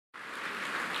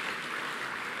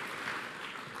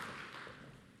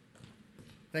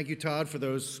Thank you, Todd, for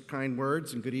those kind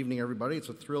words, and good evening, everybody. It's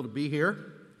a thrill to be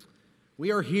here.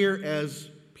 We are here as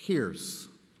peers.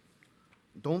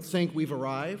 Don't think we've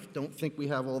arrived. Don't think we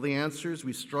have all the answers.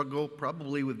 We struggle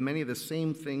probably with many of the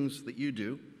same things that you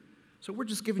do. So we're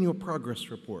just giving you a progress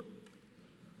report.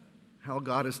 How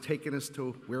God has taken us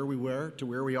to where we were, to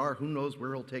where we are. Who knows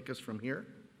where He'll take us from here?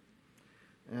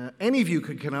 Any of you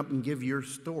could come up and give your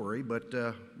story, but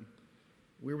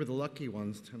we were the lucky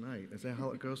ones tonight. Is that how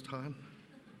it goes, Todd?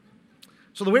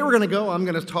 So the way we're going to go, I'm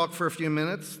going to talk for a few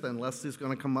minutes, then Leslie's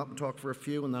going to come up and talk for a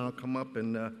few, and then I'll come up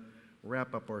and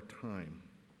wrap up our time.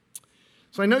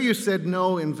 So I know you said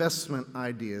no investment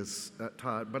ideas,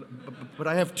 Todd, but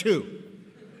I have two.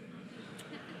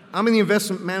 I'm in the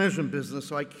investment management business,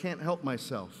 so I can't help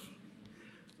myself.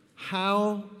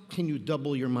 How can you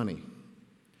double your money?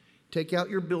 Take out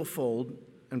your billfold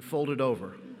and fold it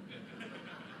over.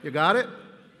 You got it?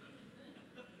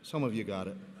 Some of you got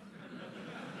it.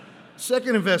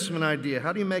 Second investment idea,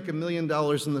 how do you make $1 million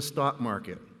in the stock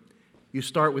market? You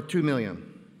start with $2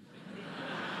 million.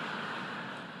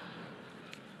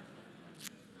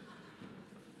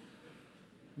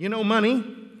 You know money?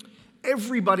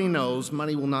 Everybody knows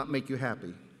money will not make you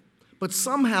happy. But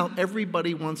somehow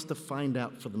everybody wants to find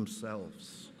out for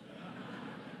themselves.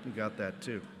 You got that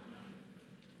too.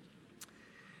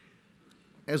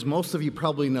 As most of you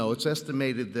probably know, it's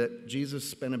estimated that Jesus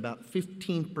spent about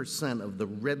 15% of the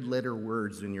red letter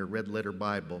words in your red letter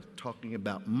Bible talking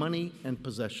about money and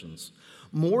possessions,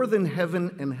 more than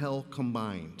heaven and hell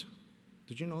combined.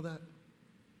 Did you know that?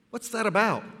 What's that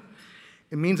about?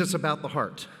 It means it's about the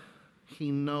heart.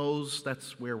 He knows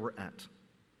that's where we're at.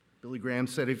 Billy Graham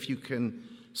said if you can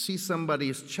see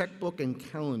somebody's checkbook and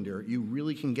calendar, you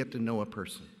really can get to know a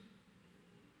person.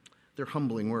 They're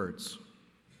humbling words.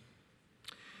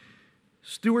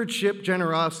 Stewardship,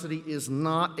 generosity is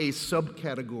not a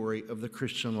subcategory of the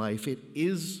Christian life. It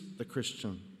is the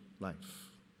Christian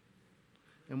life.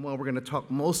 And while we're going to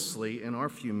talk mostly in our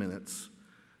few minutes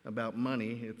about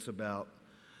money, it's about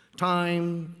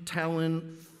time,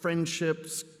 talent,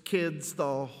 friendships, kids,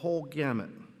 the whole gamut.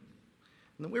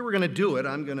 And the way we're going to do it,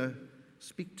 I'm going to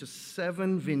speak to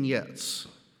 7 vignettes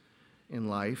in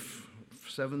life,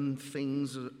 7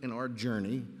 things in our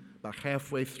journey. About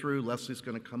halfway through, Leslie's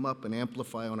going to come up and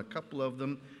amplify on a couple of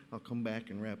them. I'll come back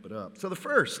and wrap it up. So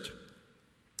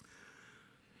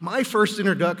my first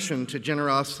introduction to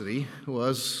generosity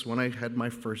was when I had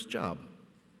my first job.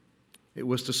 It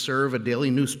was to serve a daily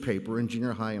newspaper in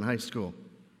junior high and high school.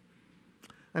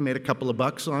 I made a couple of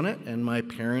bucks on it, and my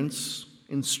parents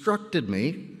instructed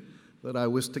me that I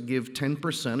was to give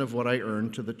 10% of what I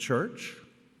earned to the church,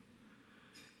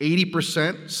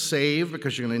 80% save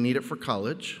because you're going to need it for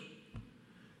college,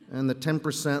 and the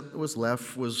 10% that was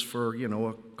left was for,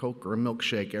 a Coke or a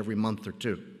milkshake every month or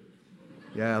two.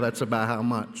 Yeah, that's about how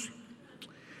much.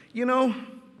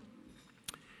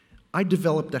 I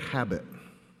developed a habit.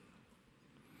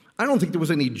 I don't think there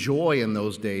was any joy in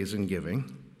those days in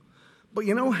giving, but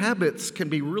habits can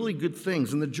be really good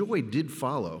things, and the joy did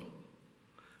follow.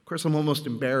 Of course, I'm almost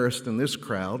embarrassed in this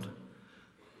crowd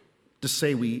to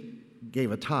say we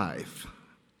gave a tithe.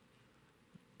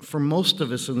 For most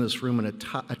of us in this room, a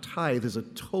tithe is a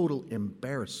total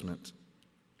embarrassment,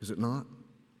 is it not?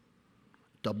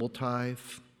 Double tithe,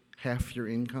 half your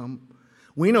income.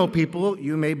 We know people,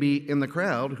 you may be in the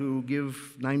crowd, who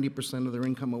give 90% of their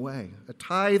income away. A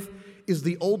tithe is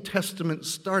the Old Testament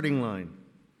starting line.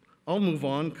 I'll move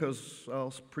on because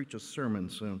I'll preach a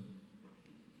sermon soon.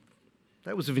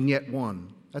 That was vignette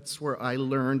 1. That's where I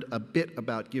learned a bit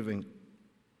about giving.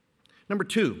 Number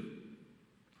 2,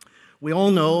 we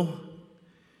all know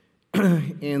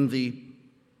in the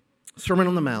Sermon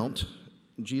on the Mount,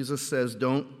 Jesus says,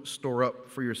 don't store up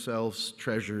for yourselves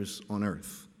treasures on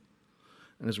earth.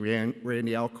 And as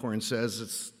Randy Alcorn says,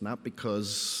 it's not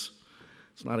because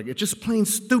it's just plain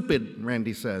stupid,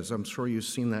 Randy says. I'm sure you've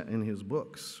seen that in his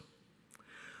books.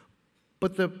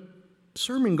 But the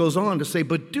sermon goes on to say,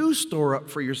 but do store up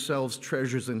for yourselves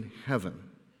treasures in heaven.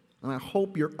 And I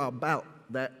hope you're about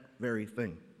that very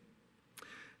thing.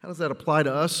 How does that apply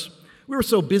to us? We were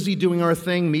so busy doing our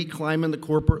thing, me climbing the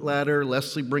corporate ladder,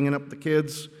 Leslie bringing up the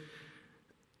kids,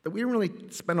 that we didn't really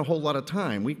spend a whole lot of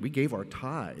time. We gave our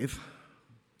tithe.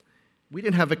 We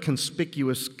didn't have a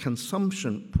conspicuous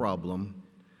consumption problem.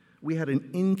 We had an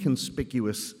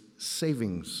inconspicuous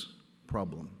savings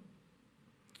problem.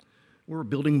 We were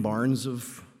building barns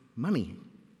of money.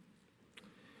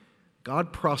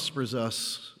 God prospers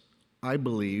us, I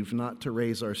believe, not to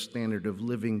raise our standard of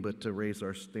living, but to raise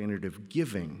our standard of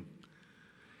giving.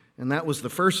 And that was the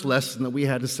first lesson that we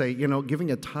had to say,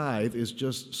 giving a tithe is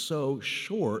just so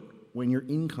short when your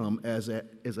income is at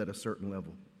a certain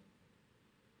level.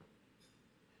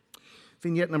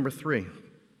 Vignette number 3.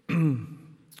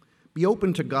 Be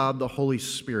open to God, the Holy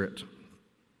Spirit.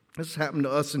 This happened to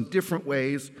us in different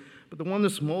ways, but the one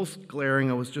that's most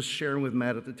glaring, I was just sharing with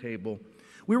Matt at the table.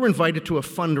 We were invited to a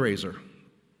fundraiser,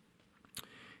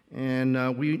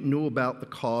 and we knew about the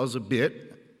cause a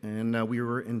bit, and we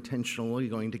were intentionally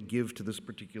going to give to this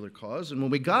particular cause. And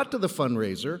when we got to the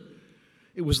fundraiser,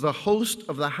 it was the host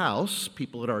of the house,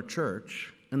 people at our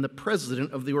church, and the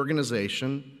president of the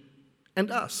organization,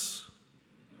 and us.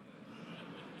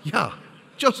 Yeah,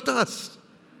 just us.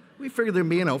 We figured there'd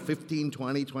be, 15,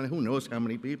 20, who knows how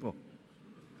many people.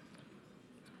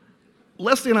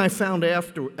 Leslie and I found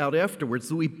out afterwards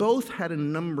that we both had a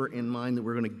number in mind that we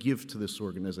were going to give to this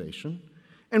organization.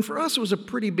 And for us, it was a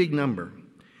pretty big number.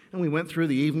 And we went through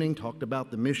the evening, talked about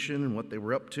the mission and what they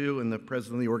were up to, and the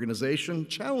president of the organization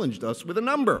challenged us with a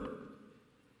number.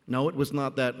 No, it was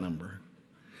not that number.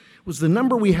 It was the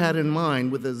number we had in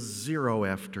mind with a 0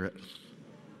 after it.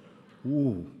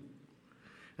 Ooh.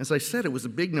 As I said, it was a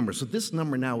big number, so this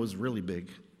number now was really big.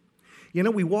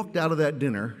 We walked out of that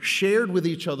dinner, shared with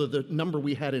each other the number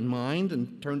we had in mind,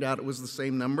 and turned out it was the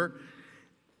same number.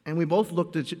 And we both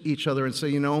looked at each other and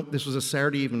said, this was a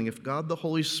Saturday evening. If God the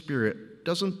Holy Spirit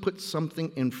doesn't put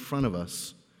something in front of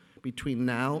us between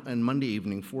now and Monday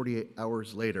evening, 48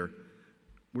 hours later,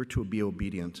 we're to be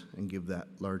obedient and give that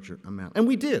larger amount. And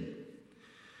we did.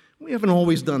 We haven't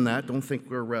always done that. Don't think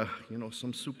we're,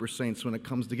 some super saints when it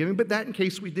comes to giving, but that in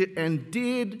case we did. And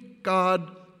did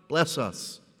God bless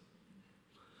us?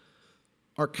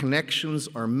 Our connections,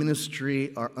 our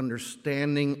ministry, our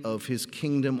understanding of his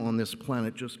kingdom on this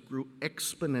planet just grew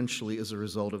exponentially as a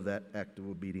result of that act of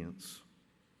obedience.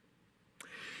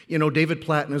 David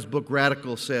Platt in his book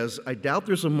Radical says, I doubt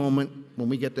there's a moment when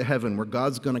we get to heaven where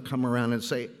God's going to come around and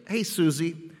say, hey,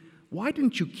 Susie, why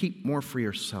didn't you keep more for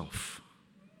yourself?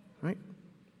 Right?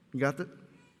 You got that?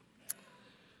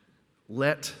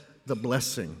 Let the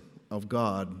blessing of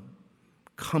God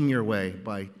come your way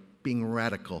by being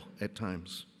radical at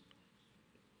times.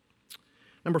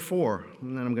 Number 4,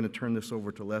 and then I'm going to turn this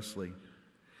over to Leslie.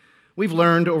 We've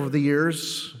learned over the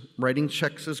years, writing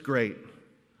checks is great,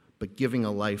 but giving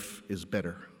a life is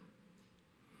better.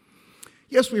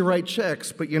 Yes, we write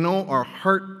checks, but our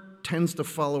heart tends to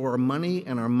follow our money,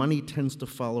 and our money tends to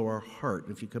follow our heart.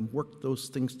 If you can work those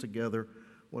things together,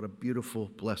 what a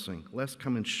beautiful blessing. Let's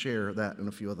come and share that and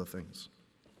a few other things.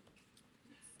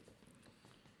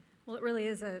 Well, it really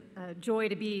is a joy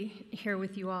to be here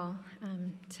with you all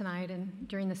tonight and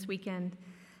during this weekend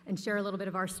and share a little bit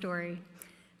of our story.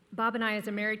 Bob and I, as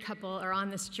a married couple, are on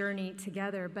this journey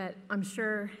together, but I'm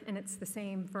sure, and it's the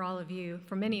same for all of you,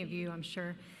 for many of you, I'm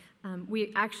sure,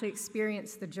 we actually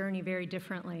experience the journey very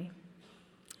differently.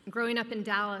 Growing up in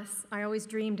Dallas, I always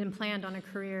dreamed and planned on a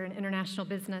career in international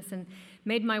business and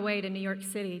made my way to New York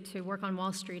City to work on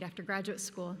Wall Street after graduate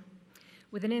school.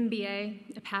 With an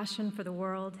MBA, a passion for the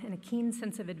world, and a keen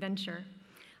sense of adventure,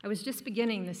 I was just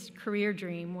beginning this career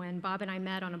dream when Bob and I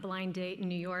met on a blind date in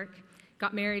New York,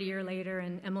 got married a year later,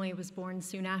 and Emily was born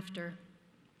soon after.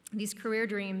 These career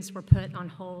dreams were put on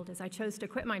hold as I chose to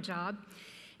quit my job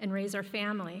and raise our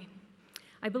family.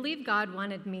 I believe God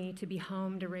wanted me to be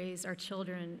home to raise our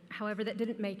children. However, that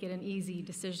didn't make it an easy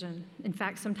decision. In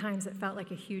fact, sometimes it felt like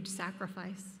a huge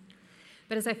sacrifice.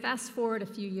 But as I fast forward a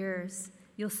few years,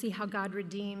 you'll see how God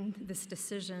redeemed this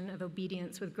decision of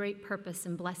obedience with great purpose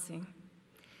and blessing.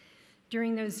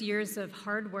 During those years of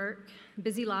hard work,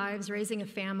 busy lives, raising a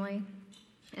family,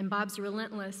 and Bob's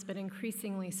relentless but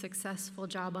increasingly successful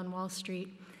job on Wall Street,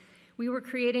 we were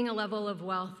creating a level of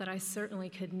wealth that I certainly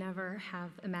could never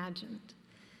have imagined.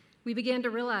 We began to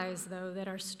realize, though, that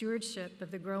our stewardship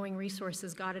of the growing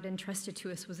resources God had entrusted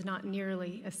to us was not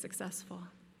nearly as successful.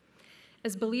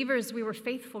 As believers, we were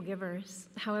faithful givers.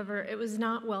 However, it was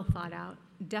not well thought out,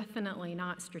 definitely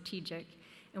not strategic,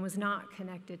 and was not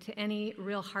connected to any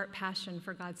real heart passion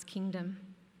for God's kingdom.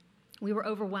 We were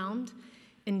overwhelmed,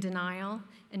 in denial,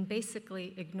 and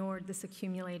basically ignored this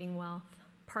accumulating wealth,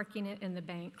 parking it in the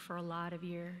bank for a lot of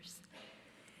years.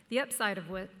 The upside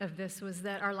of this was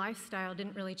that our lifestyle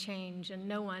didn't really change, and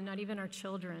no one, not even our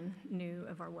children, knew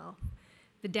of our wealth.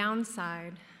 The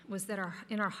downside was that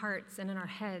in our hearts and in our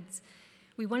heads,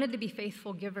 we wanted to be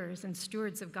faithful givers and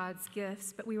stewards of God's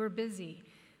gifts, but we were busy.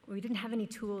 We didn't have any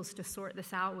tools to sort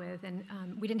this out with, and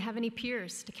we didn't have any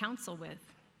peers to counsel with.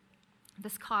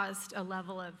 This caused a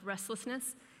level of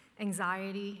restlessness,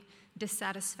 anxiety,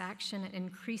 dissatisfaction, and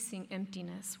increasing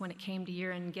emptiness when it came to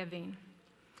year-end giving.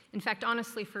 In fact,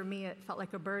 honestly, for me, it felt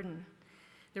like a burden.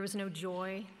 There was no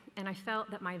joy, and I felt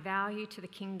that my value to the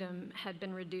kingdom had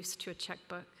been reduced to a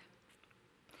checkbook.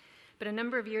 But a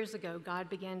number of years ago, God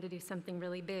began to do something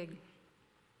really big.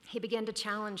 He began to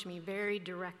challenge me very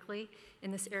directly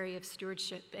in this area of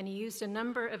stewardship, and he used a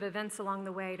number of events along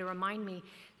the way to remind me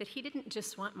that he didn't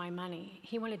just want my money.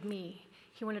 He wanted me.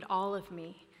 He wanted all of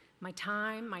me, my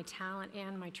time, my talent,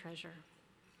 and my treasure.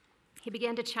 He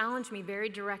began to challenge me very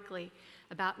directly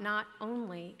about not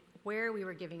only where we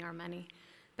were giving our money,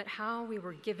 but how we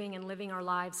were giving and living our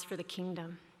lives for the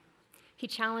kingdom. He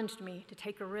challenged me to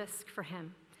take a risk for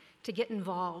him, to get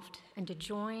involved, and to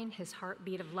join his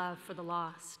heartbeat of love for the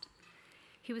lost.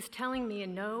 He was telling me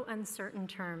in no uncertain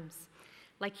terms,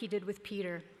 like he did with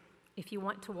Peter, if you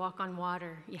want to walk on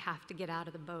water, you have to get out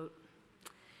of the boat.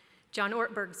 John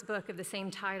Ortberg's book of the same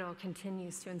title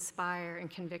continues to inspire and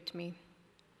convict me.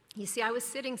 You see, I was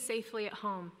sitting safely at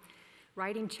home,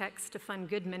 writing checks to fund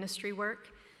good ministry work,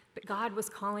 but God was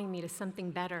calling me to something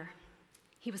better.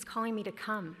 He was calling me to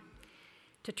come,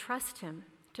 to trust him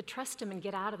and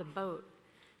get out of the boat,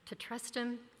 to trust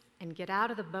him and get out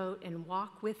of the boat and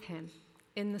walk with him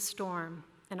in the storm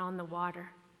and on the water.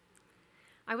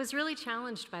 I was really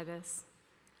challenged by this.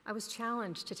 I was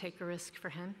challenged to take a risk for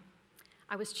him.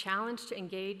 I was challenged to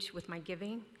engage with my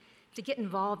giving, to get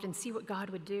involved and see what God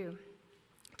would do,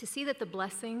 to see that the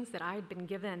blessings that I had been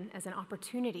given as an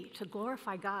opportunity to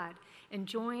glorify God and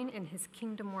join in his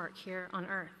kingdom work here on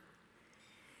earth.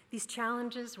 These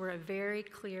challenges were a very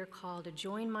clear call to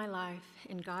join my life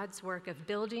in God's work of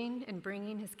building and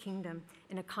bringing his kingdom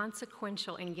in a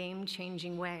consequential and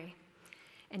game-changing way.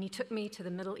 And he took me to the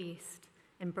Middle East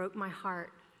and broke my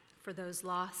heart for those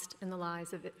lost in the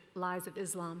lies of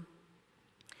Islam.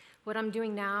 What I'm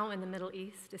doing now in the Middle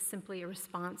East is simply a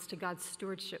response to God's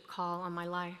stewardship call on my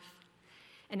life.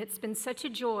 And it's been such a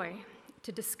joy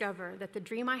to discover that the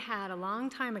dream I had a long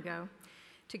time ago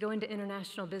to go into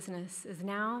international business is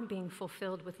now being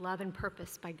fulfilled with love and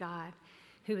purpose by God,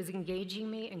 who is engaging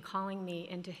me and calling me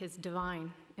into his divine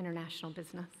international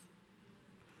business.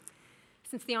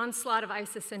 Since the onslaught of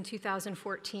ISIS in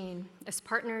 2014, as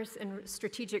partners in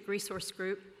Strategic Resource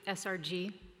Group,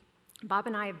 SRG, Bob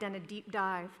and I have done a deep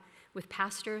dive with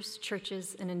pastors,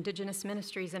 churches, and indigenous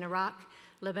ministries in Iraq,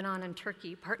 Lebanon, and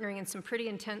Turkey, partnering in some pretty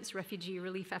intense refugee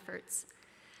relief efforts.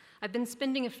 I've been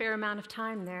spending a fair amount of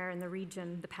time there in the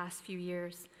region the past few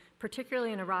years,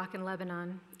 particularly in Iraq and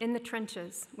Lebanon, in the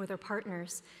trenches with our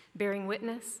partners, bearing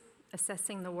witness,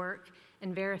 assessing the work,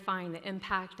 and verifying the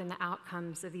impact and the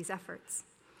outcomes of these efforts.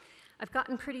 I've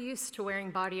gotten pretty used to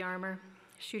wearing body armor,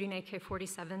 shooting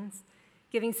AK-47s,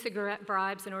 giving cigarette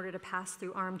bribes in order to pass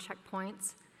through armed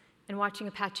checkpoints, and watching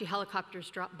Apache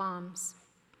helicopters drop bombs.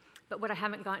 But what I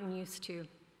haven't gotten used to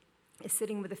is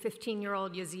sitting with the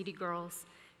 15-year-old Yazidi girls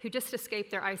who just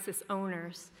escaped their ISIS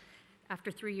owners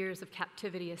after 3 years of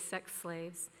captivity as sex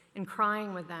slaves, and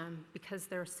crying with them because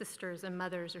their sisters and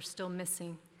mothers are still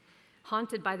missing,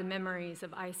 haunted by the memories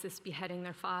of ISIS beheading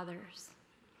their fathers.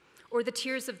 Or the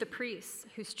tears of the priests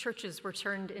whose churches were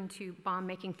turned into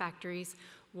bomb-making factories,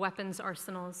 weapons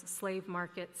arsenals, slave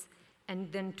markets,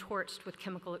 and then torched with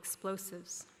chemical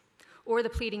explosives. Or the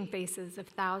pleading faces of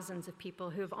thousands of people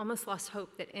who have almost lost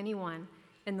hope that anyone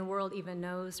in the world even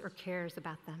knows or cares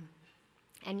about them.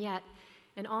 And yet,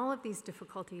 in all of these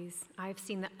difficulties, I have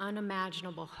seen the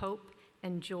unimaginable hope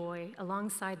and joy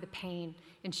alongside the pain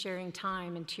in sharing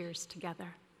time and tears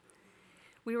together.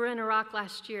 We were in Iraq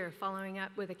last year following up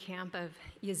with a camp of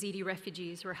Yazidi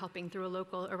refugees we're helping through a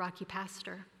local Iraqi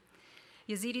pastor.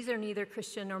 Yazidis are neither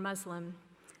Christian nor Muslim.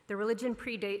 Their religion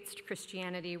predates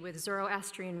Christianity with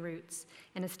Zoroastrian roots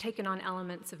and has taken on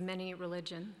elements of many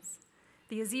religions.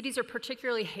 The Yazidis are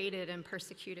particularly hated and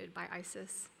persecuted by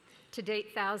ISIS. To date,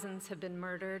 thousands have been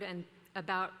murdered, and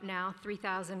about now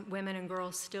 3,000 women and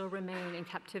girls still remain in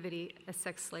captivity as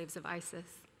sex slaves of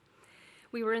ISIS.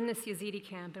 We were in this Yazidi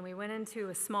camp, and we went into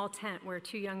a small tent where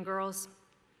 2 young girls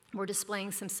were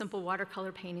displaying some simple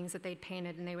watercolor paintings that they'd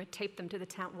painted, and they would tape them to the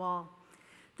tent wall.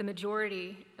 The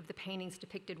majority of the paintings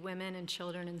depicted women and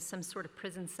children in some sort of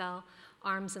prison cell,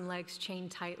 arms and legs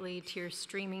chained tightly, tears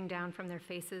streaming down from their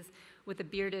faces, with a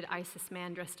bearded ISIS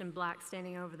man dressed in black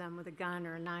standing over them with a gun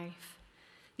or a knife.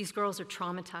 These girls are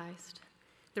traumatized.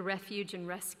 The refuge and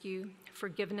rescue,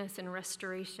 forgiveness and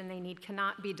restoration they need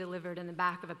cannot be delivered in the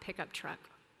back of a pickup truck.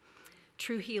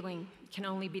 True healing can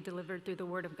only be delivered through the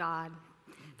Word of God,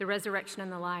 the resurrection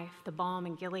and the life, the balm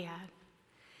in Gilead.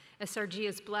 SRG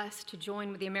is blessed to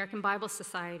join with the American Bible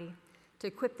Society to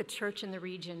equip the church in the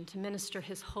region to minister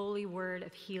His holy word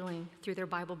of healing through their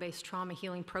Bible-based trauma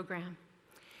healing program.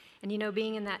 And you know,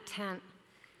 being in that tent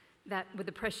with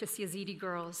the precious Yazidi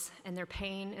girls and their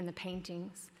pain and the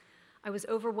paintings, I was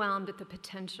overwhelmed at the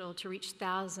potential to reach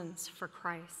thousands for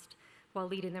Christ while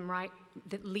leading them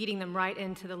right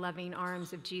into the loving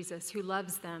arms of Jesus, who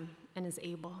loves them and is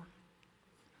able.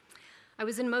 I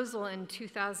was in Mosul in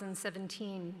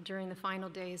 2017 during the final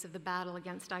days of the battle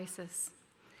against ISIS.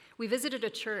 We visited a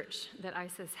church that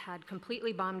ISIS had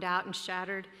completely bombed out and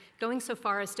shattered, going so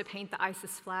far as to paint the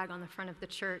ISIS flag on the front of the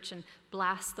church and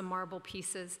blast the marble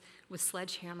pieces with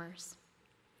sledgehammers.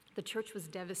 The church was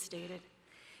devastated.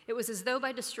 It was as though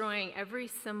by destroying every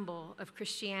symbol of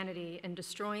Christianity and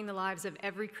destroying the lives of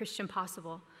every Christian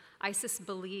possible, ISIS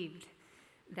believed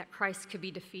that Christ could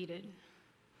be defeated.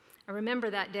 I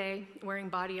remember that day wearing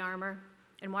body armor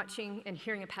and watching and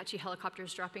hearing Apache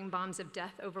helicopters dropping bombs of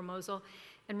death over Mosul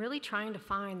and really trying to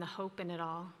find the hope in it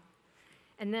all.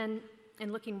 And then,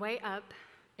 in looking way up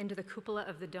into the cupola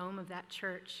of the dome of that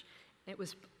church, it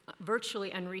was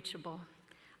virtually unreachable.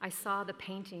 I saw a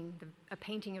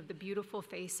painting of the beautiful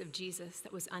face of Jesus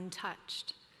that was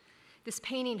untouched. This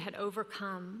painting had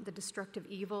overcome the destructive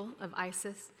evil of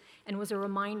ISIS and was a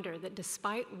reminder that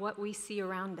despite what we see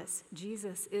around us,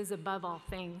 Jesus is above all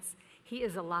things. He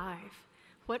is alive.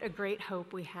 What a great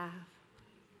hope we have.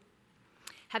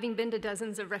 Having been to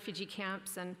dozens of refugee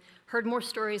camps and heard more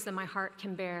stories than my heart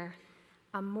can bear,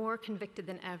 I'm more convicted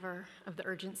than ever of the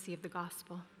urgency of the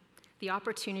gospel. The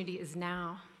opportunity is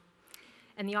now.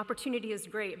 And the opportunity is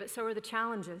great, but so are the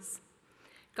challenges.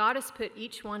 God has put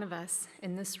each one of us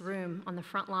in this room on the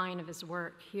front line of his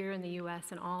work here in the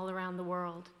U.S. and all around the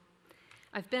world.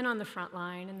 I've been on the front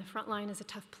line, and the front line is a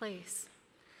tough place.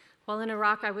 While in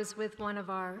Iraq, I was with one of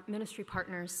our ministry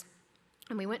partners,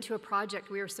 and we went to a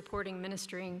project we were supporting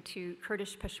ministering to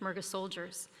Kurdish Peshmerga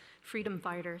soldiers, freedom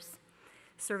fighters,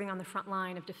 serving on the front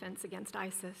line of defense against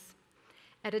ISIS.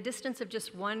 At a distance of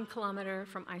just 1 kilometer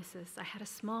from ISIS, I had a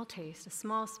small taste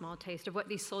of what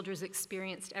these soldiers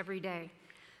experienced every day,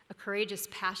 a courageous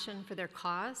passion for their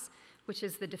cause, which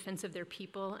is the defense of their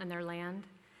people and their land,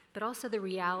 but also the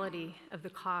reality of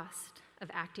the cost of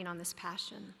acting on this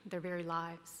passion, their very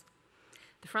lives.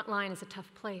 The front line is a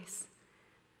tough place,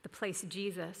 the place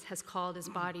Jesus has called his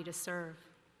body to serve.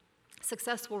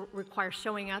 Success will require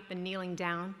showing up and kneeling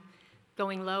down,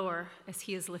 going lower as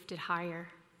he is lifted higher.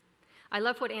 I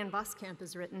love what Ann Voskamp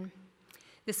has written.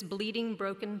 This bleeding,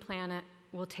 broken planet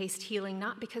will taste healing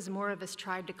not because more of us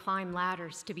tried to climb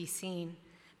ladders to be seen,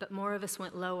 but more of us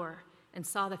went lower and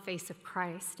saw the face of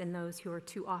Christ in those who are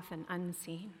too often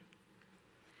unseen.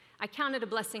 I count it a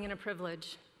blessing and a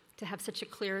privilege to have such a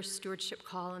clear stewardship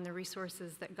call in the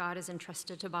resources that God has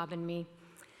entrusted to Bob and me.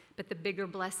 But the bigger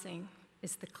blessing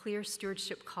is the clear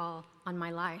stewardship call on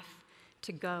my life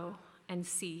to go and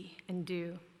see and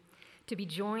do, to be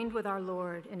joined with our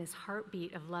Lord in his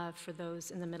heartbeat of love for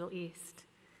those in the Middle East.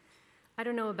 I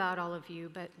don't know about all of you,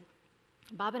 but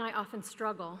Bob and I often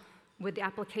struggle with the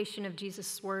application of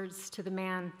Jesus' words to the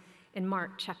man in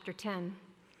Mark chapter 10.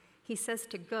 He says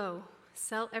to go,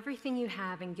 sell everything you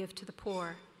have and give to the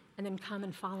poor, and then come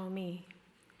and follow me.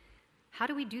 How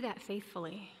do we do that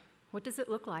faithfully? What does it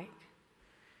look like?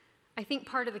 I think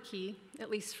part of the key,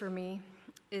 at least for me,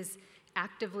 is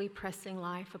actively pressing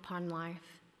life upon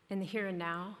life in the here and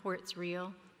now, where it's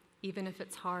real, even if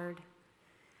it's hard.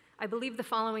 I believe the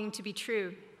following to be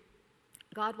true.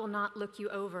 God will not look you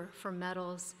over for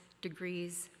medals,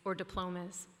 degrees, or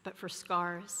diplomas, but for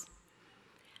scars.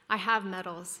 I have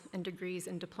medals and degrees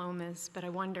and diplomas, but I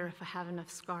wonder if I have enough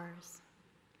scars.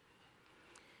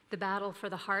 The battle for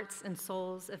the hearts and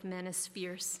souls of men is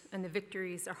fierce, and the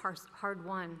victories are hard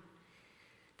won.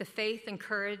 The faith and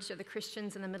courage of the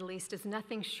Christians in the Middle East is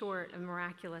nothing short of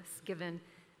miraculous, given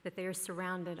that they are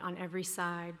surrounded on every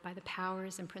side by the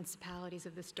powers and principalities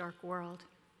of this dark world.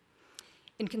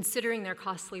 In considering their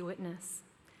costly witness,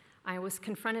 I was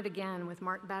confronted again with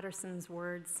Mark Batterson's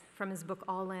words from his book,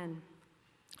 All In.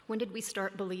 When did we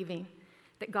start believing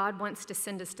that God wants to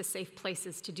send us to safe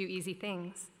places to do easy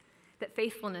things, that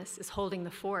faithfulness is holding the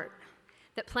fort,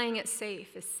 that playing it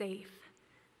safe is safe,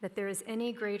 that there is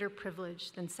any greater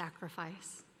privilege than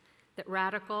sacrifice, that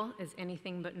radical is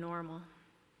anything but normal?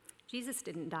 Jesus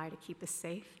didn't die to keep us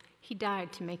safe. He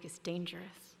died to make us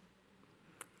dangerous.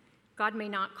 God may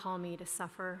not call me to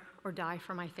suffer or die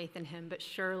for my faith in him, but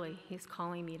surely he's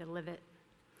calling me to live it.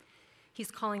 He's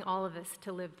calling all of us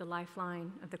to live the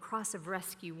lifeline of the cross of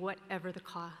rescue, whatever the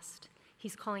cost.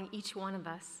 He's calling each one of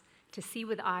us to see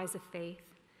with eyes of faith,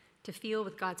 to feel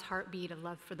with God's heartbeat of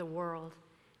love for the world,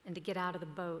 and to get out of the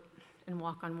boat and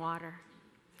walk on water.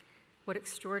 What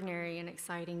extraordinary and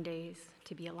exciting days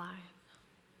to be alive.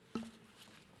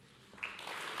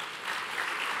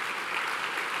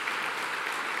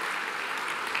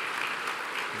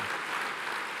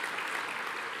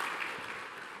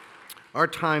 Our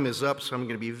time is up, so I'm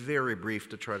going to be very brief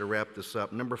to try to wrap this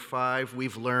up. Number 5,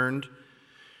 we've learned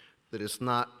that it's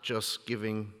not just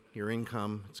giving your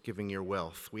income, it's giving your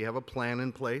wealth. We have a plan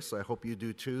in place, I hope you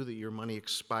do too, that your money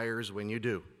expires when you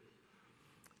do.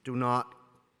 Do not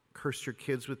curse your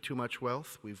kids with too much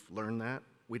wealth. We've learned that.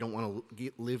 We don't want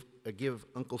to give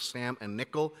Uncle Sam a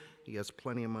nickel. He has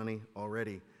plenty of money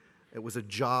already. It was a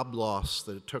job loss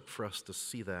that it took for us to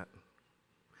see that.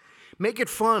 Make it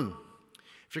fun.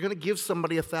 If you're going to give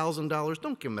somebody $1,000,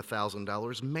 don't give them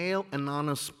 $1,000. Mail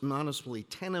anonymously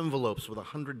 10 envelopes with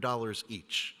 $100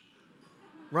 each.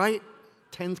 Right?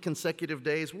 10 consecutive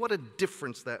days. What a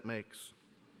difference that makes.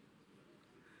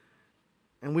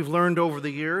 And we've learned over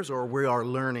the years, or we are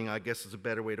learning, I guess is a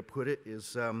better way to put it,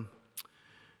 is none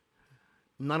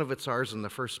of it's ours in the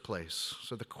first place.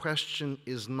 So the question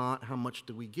is not how much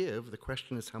do we give, the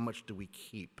question is how much do we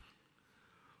keep.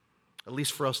 At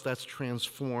least for us, that's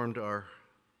transformed our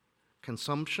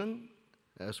consumption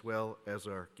as well as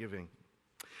our giving.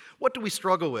 What do we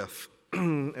struggle with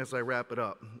as I wrap it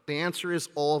up? The answer is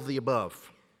all of the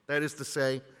above. That is to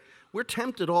say, we're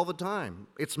tempted all the time.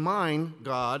 It's mine,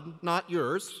 God, not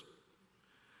yours.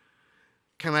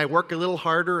 Can I work a little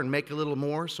harder and make a little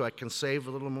more so I can save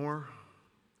a little more?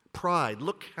 Pride,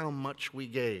 look how much we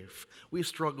gave. We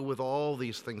struggle with all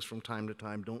these things from time to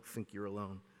time. Don't think you're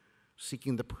alone.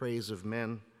 Seeking the praise of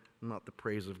men, not the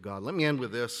praise of God. Let me end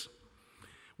with this.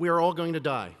 We are all going to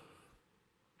die.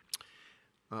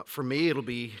 For me, it'll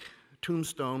be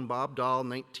Tombstone, Bob Dahl,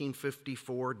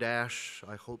 1954 -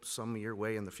 I hope some year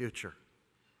way in the future.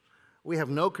 We have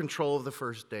no control of the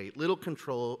first date, little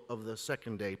control of the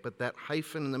second date, but that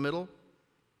hyphen in the middle,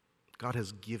 God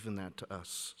has given that to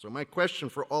us. So my question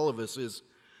for all of us is,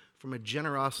 from a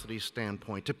generosity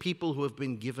standpoint, to people who have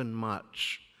been given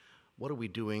much, what are we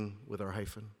doing with our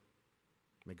hyphen?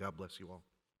 May God bless you all.